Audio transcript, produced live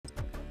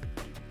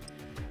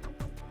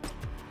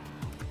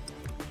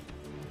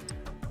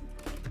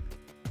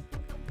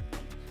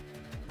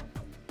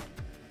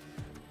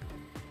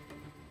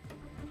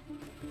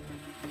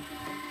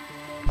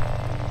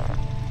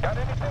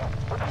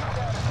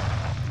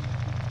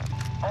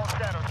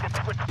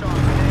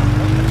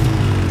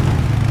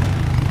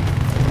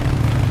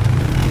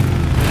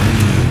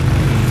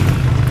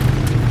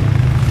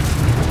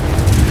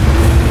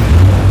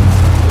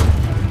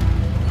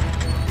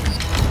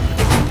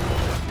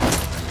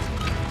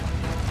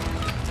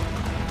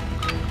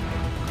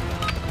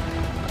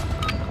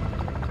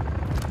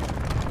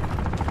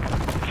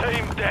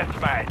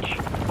deathmatch.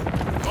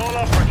 All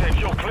operatives,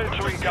 you're clear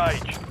to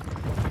engage.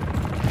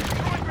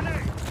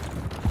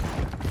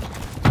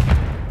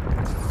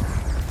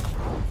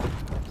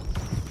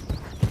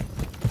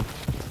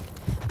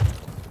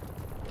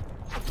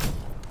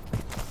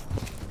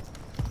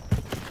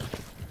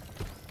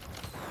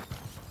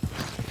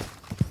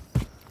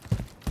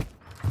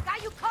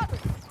 Got you covered.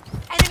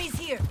 Enemies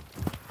here.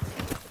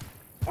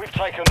 We've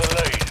taken the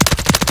lead.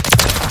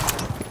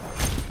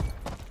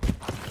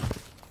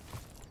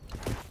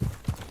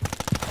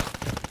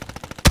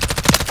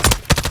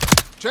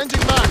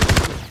 Changing back.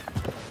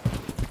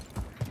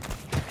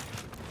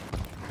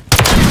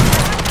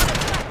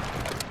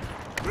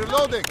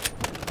 Reloading.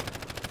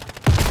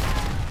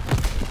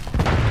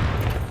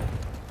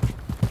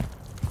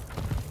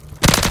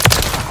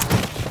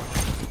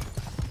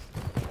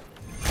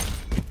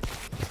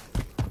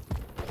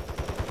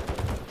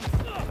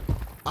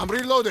 I'm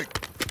reloading.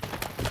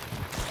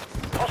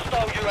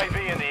 Hostile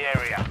UAV in the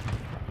area.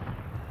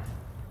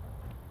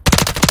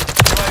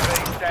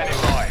 UAV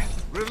standing by.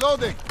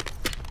 Reloading.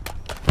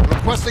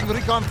 Requesting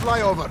recon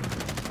flyover.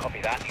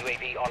 Copy that.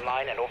 UAV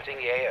online and orbiting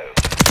the AO.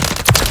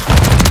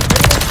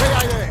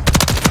 KIA.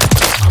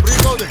 I'm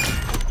reloading.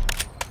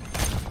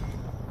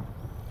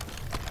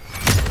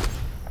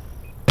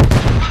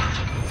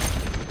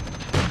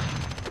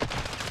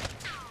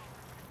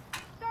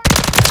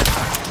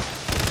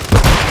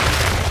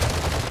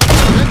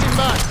 Changing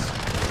back.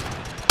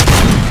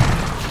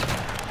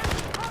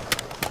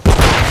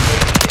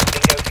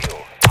 Bingo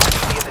fuel.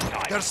 RTB at this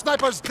time. Their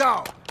snipers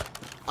down.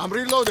 I'm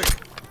reloading.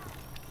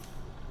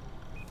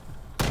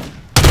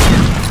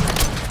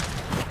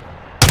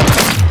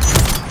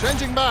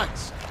 Changing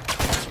backs.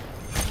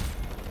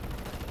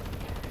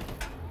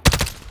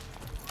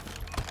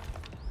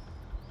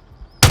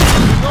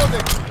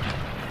 Reloading.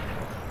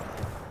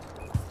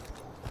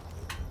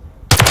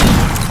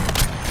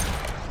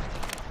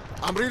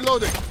 I'm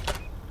reloading.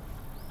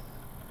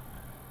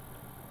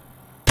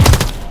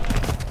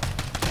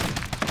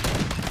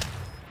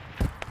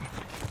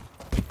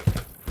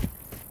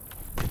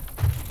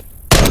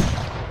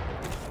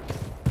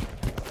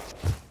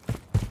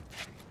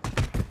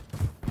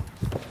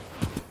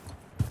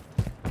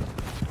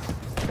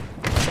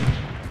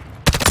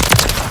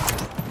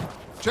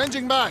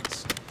 Changing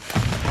backs.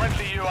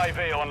 Friendly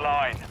UAV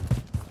online.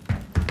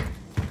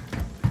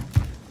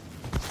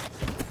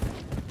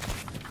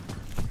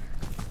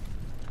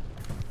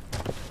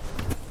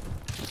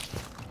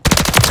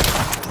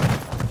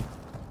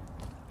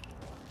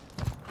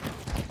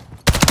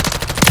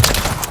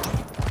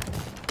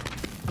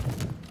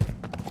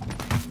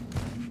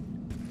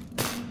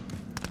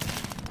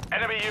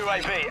 Enemy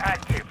UAV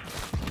active.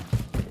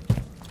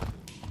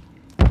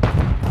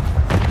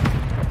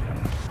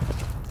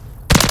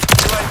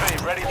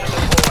 UAV ready to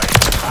deploy.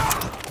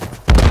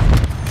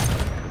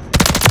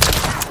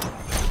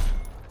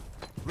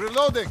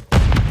 Reloading.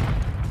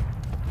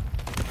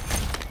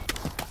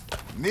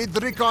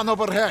 Need recon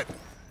overhead.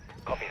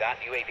 Copy that.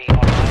 UAV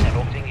online and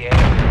orbiting the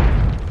AO.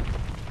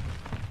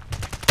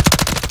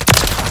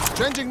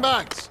 Changing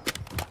backs.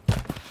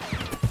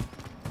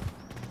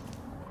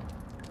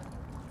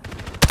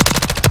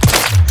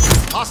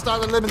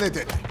 Hostile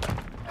eliminated.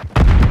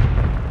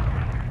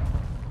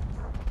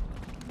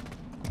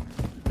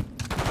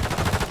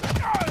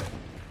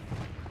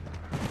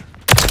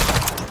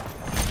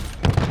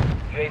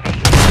 UAV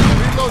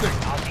Reloading.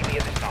 RTB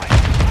at this time.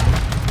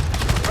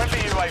 Friendly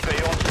UAV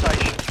on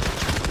station.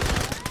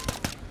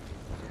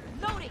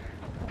 Loading.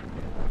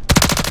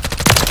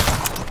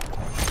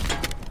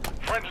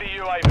 Friendly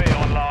UAV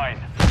online.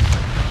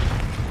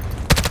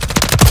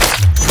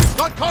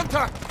 Got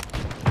contact.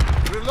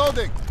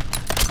 Reloading.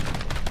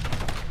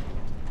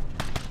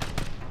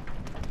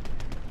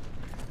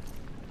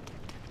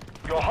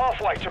 You're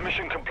halfway to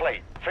mission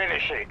complete.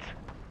 Finish it.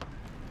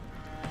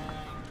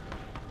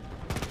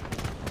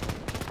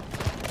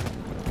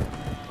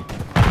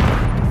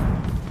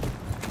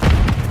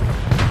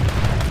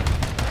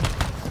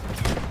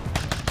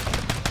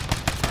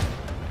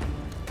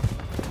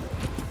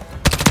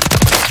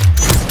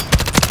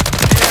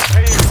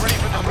 EMP is ready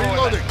for I'm deployment.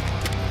 reloading.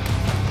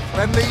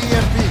 Friendly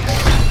EMP.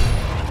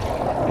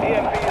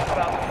 EMP is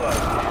about to flow.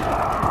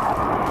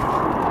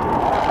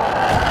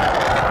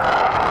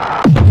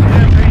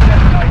 EMP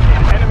detonated.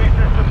 Enemy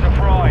systems are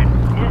fried.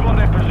 Move on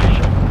their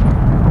position.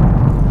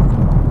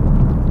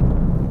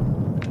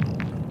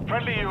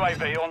 Friendly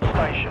UAV on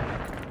station.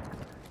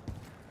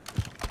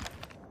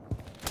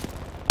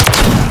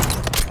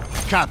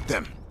 Cap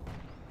them.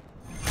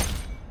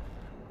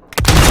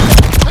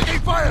 Taking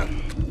fire.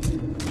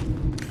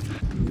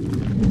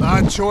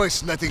 Bad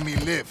choice letting me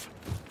live.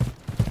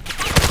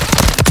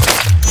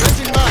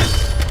 Changing back.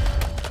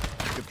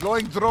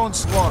 Deploying drone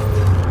swarm.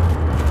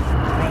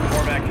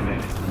 Transform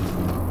activated.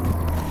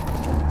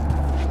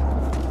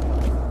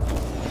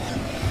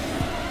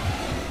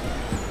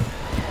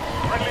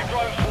 Friendly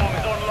drone swarm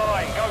is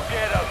online. Go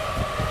get them.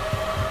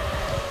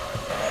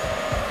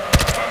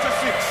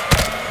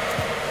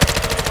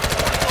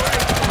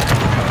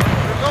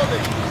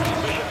 Reloading.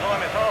 Mission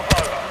time is half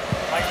over.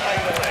 Maintain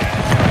the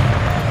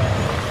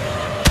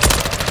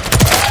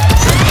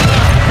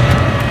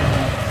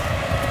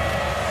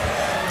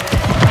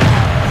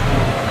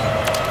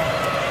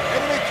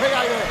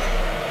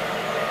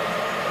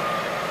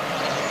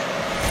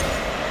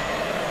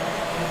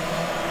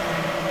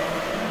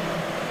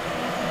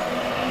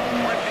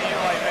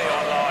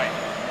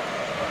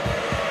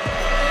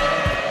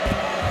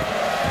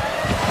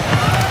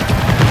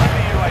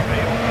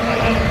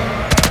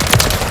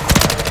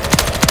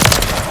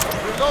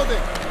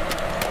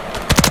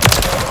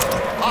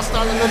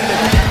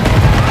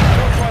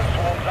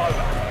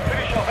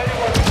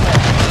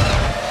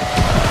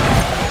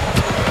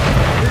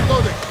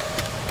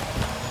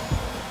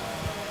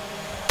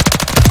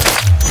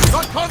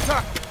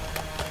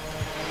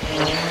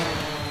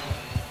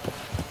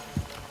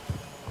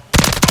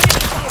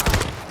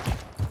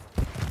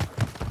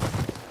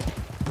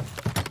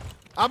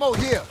Ammo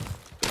here.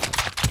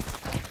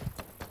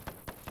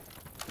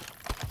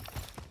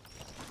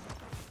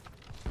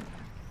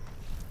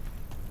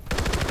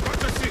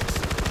 Got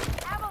 6.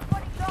 Ammo for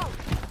the go.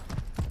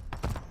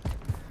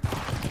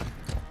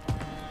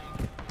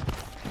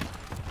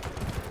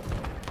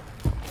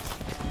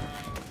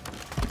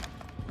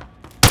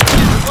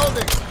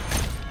 Reloading.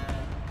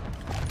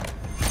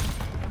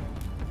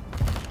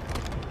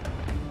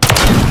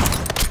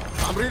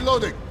 I'm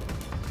reloading.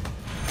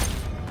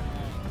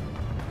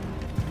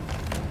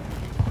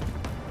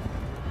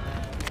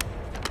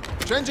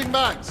 Changing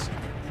mags.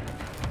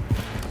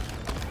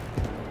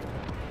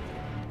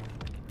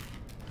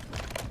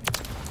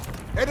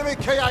 Enemy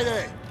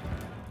KIA.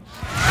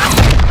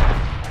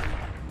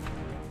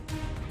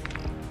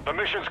 The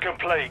mission's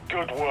complete.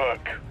 Good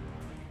work.